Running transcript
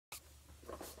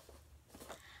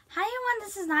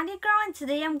this is Nadia Girl, and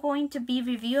today I'm going to be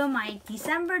reviewing my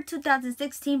December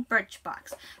 2016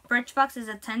 Birchbox. Birchbox is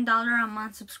a $10 a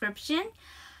month subscription.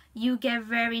 You get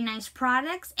very nice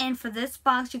products, and for this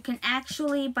box you can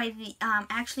actually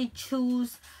actually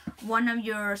choose one of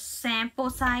your sample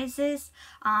sizes.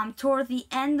 Toward the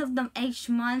end of each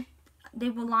month, they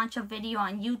will launch a video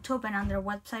on YouTube and on their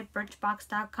website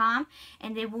birchbox.com,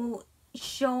 and they will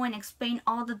show and explain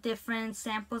all the different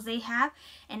samples they have.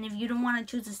 And if you don't want to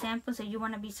choose the samples or you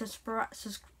want to be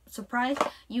surprised,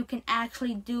 you can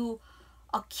actually do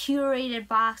a curated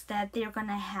box that they're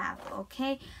gonna have.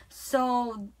 Okay,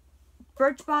 so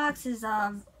Birchbox is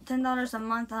a $10 a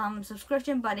month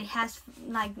subscription, but it has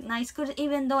like nice goods.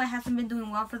 Even though it hasn't been doing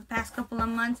well for the past couple of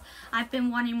months, I've been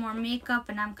wanting more makeup,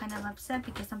 and I'm kind of upset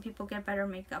because some people get better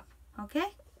makeup. Okay,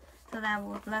 so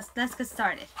let's get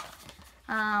started.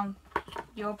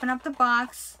 You open up the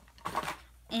box,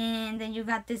 and then you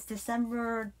got this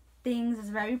December things. It's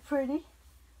very pretty.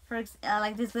 For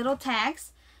like these little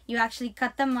tags, you actually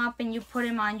cut them up and you put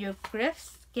them on your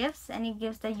gifts, any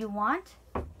gifts that you want.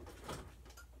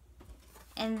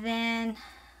 And then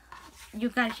you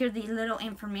got here the little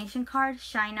information card,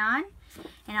 shine on,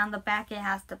 and on the back it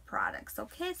has the products.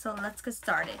 Okay, so let's get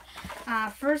started.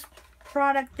 First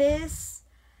product is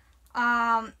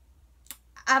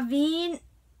Avene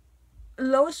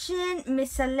lotion,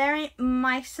 micellar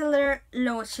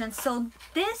lotion. So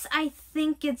this, I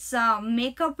think it's a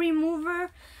makeup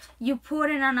remover. You put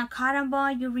it on a cotton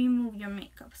ball, you remove your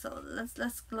makeup. So let's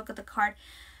look at the card.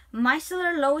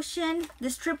 Micellar lotion.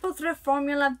 This triple threat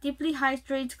formula deeply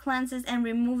hydrates, cleanses, and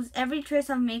removes every trace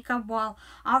of makeup while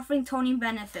offering toning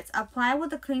benefits. Apply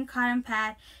with a clean cotton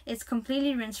pad. It's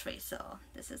completely rinse free. So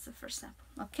this is the first sample.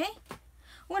 Okay.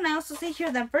 Oh, and I also see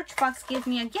here that Birchbox gave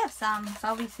me a gift. So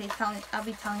I'll be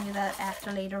telling you that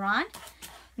after later on.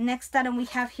 Next item we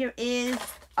have here is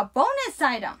a bonus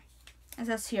item. It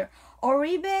says here,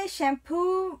 Oribe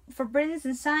shampoo for brilliance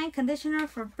and shine, conditioner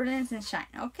for brilliance and shine.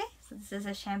 Okay, so this is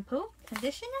a shampoo,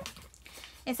 conditioner.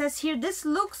 It says here, this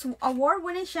Looks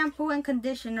award-winning shampoo and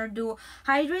conditioner do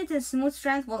hydrate and smooth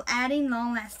strength while adding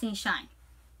long-lasting shine.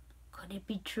 Could it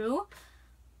be true?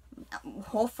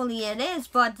 Hopefully it is,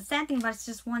 but the sad thing about it's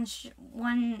just one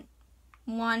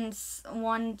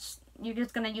you're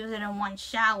just gonna use it in one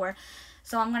shower.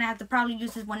 So I'm gonna have to probably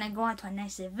use this when I go out to a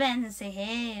nice event and say,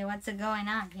 hey, what's it going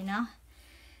on, you know?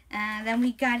 And then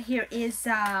we got here is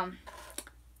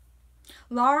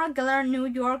Laura Geller New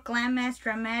York Glam Mask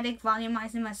Dramatic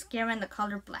Volumizing Mascara in the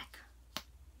color black.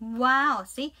 Wow,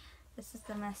 see? This is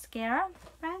the mascara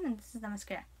brand, and this is the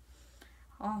mascara.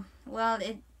 Oh, well,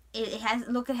 it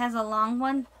has a long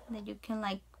one that you can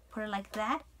like put it like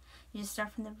that. You just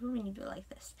start from the root and you do it like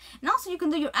this. And also you can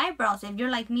do your eyebrows if you're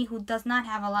like me who does not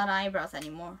have a lot of eyebrows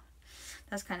anymore.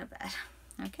 That's kind of bad.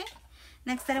 Okay.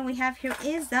 Next item we have here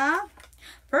is the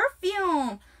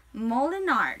perfume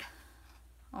Molinard.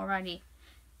 Alrighty.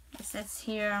 It says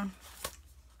here.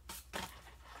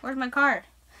 Where's my card?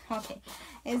 Okay.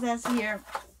 It says here,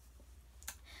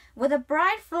 with a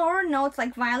bright floral notes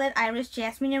like violet, iris,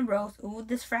 jasmine, and rose. Ooh,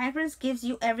 this fragrance gives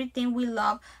you everything we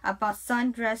love about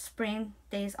sun-dressed spring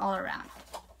days all around.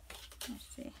 Let's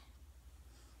see.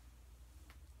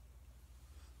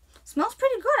 Smells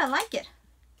pretty good. I like it.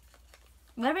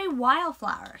 Very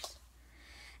wildflowers.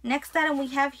 Next item we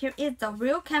have here is the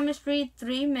Real Chemistry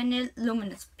 3-minute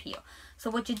luminous peel. So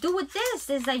what you do with this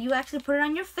is that you actually put it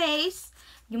on your face,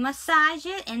 you massage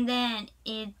it, and then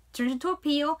it turns into a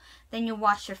peel. Then you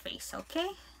wash your face.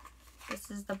 Okay,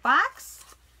 this is the box.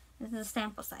 This is the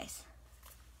sample size.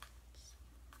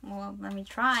 Well, let me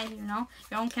try. You know,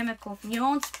 your own chemical, your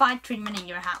own spot treatment in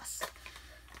your house.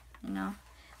 You know.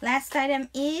 Last item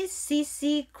is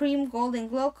CC Cream Golden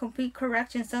Glow Complete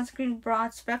Correction Sunscreen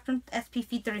Broad Spectrum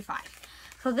SPF 35.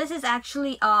 So this is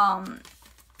actually a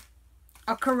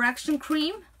correction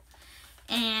cream.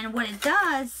 And what it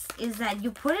does is that you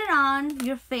put it on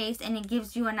your face and it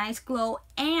gives you a nice glow,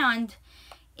 and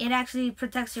it actually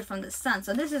protects you from the sun.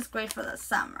 So this is great for the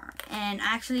summer. And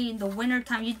actually in the winter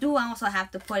time, you do also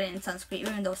have to put it in sunscreen,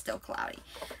 even though it's still cloudy.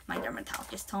 My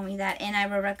dermatologist told me that. And I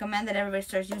would recommend that everybody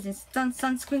starts using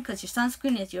sunscreen, because your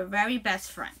sunscreen is your very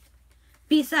best friend.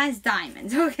 Besides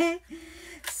diamonds, okay?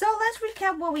 So let's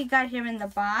recap what we got here in the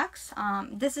box.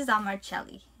 This is a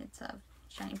Marcelli. It's a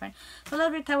shiny brand. So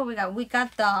let's recap what we got. We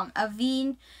got the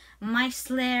Avene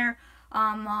micellar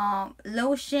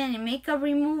lotion and makeup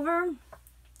remover.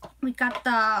 We got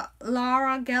the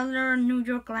Laura Geller New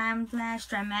York Glam Mask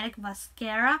Dramatic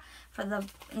Mascara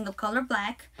in the color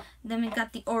black. Then we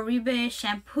got the Oribe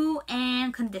shampoo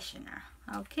and conditioner.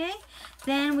 Okay.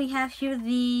 Then we have here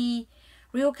the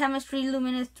Real Chemistry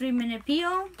Luminous 3-Minute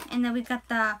Peel. And then we got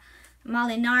the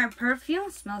Malinar perfume,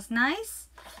 smells nice.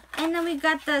 And then we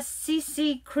got the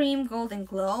CC Cream Golden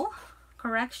Glow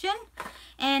correction.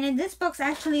 And in this box,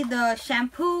 actually, the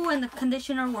shampoo and the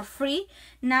conditioner were free.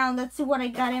 Now, let's see what I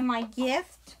got in my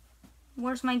gift.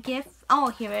 Where's my gift? Oh,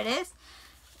 here it is.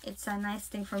 It's a nice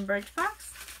thing from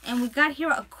Birchbox. And we got here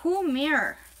a cool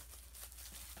mirror.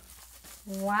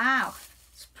 Wow.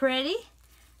 It's pretty.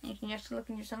 You can just look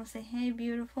in yourself and say, hey,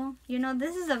 beautiful. You know,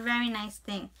 this is a very nice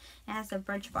thing. It has the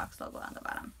Birchbox logo on the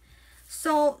bottom.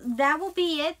 So that will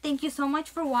be it. Thank you so much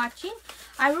for watching.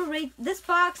 I will rate this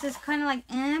box is kind of like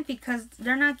because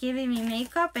they're not giving me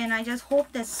makeup, and I just hope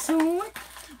that soon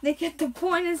they get the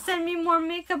point and send me more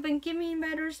makeup and give me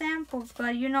better samples.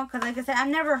 But you know, because like I said, I've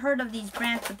never heard of these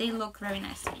brands, but they look very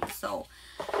nice to me. So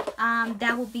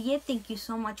that will be it. Thank you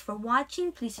so much for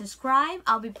watching. Please subscribe.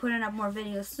 I'll be putting up more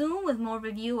videos soon with more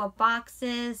review of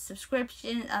boxes,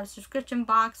 subscription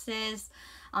boxes,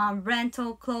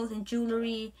 rental clothes and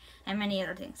jewelry, and many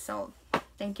other things. So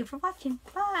thank you for watching.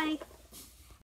 Bye.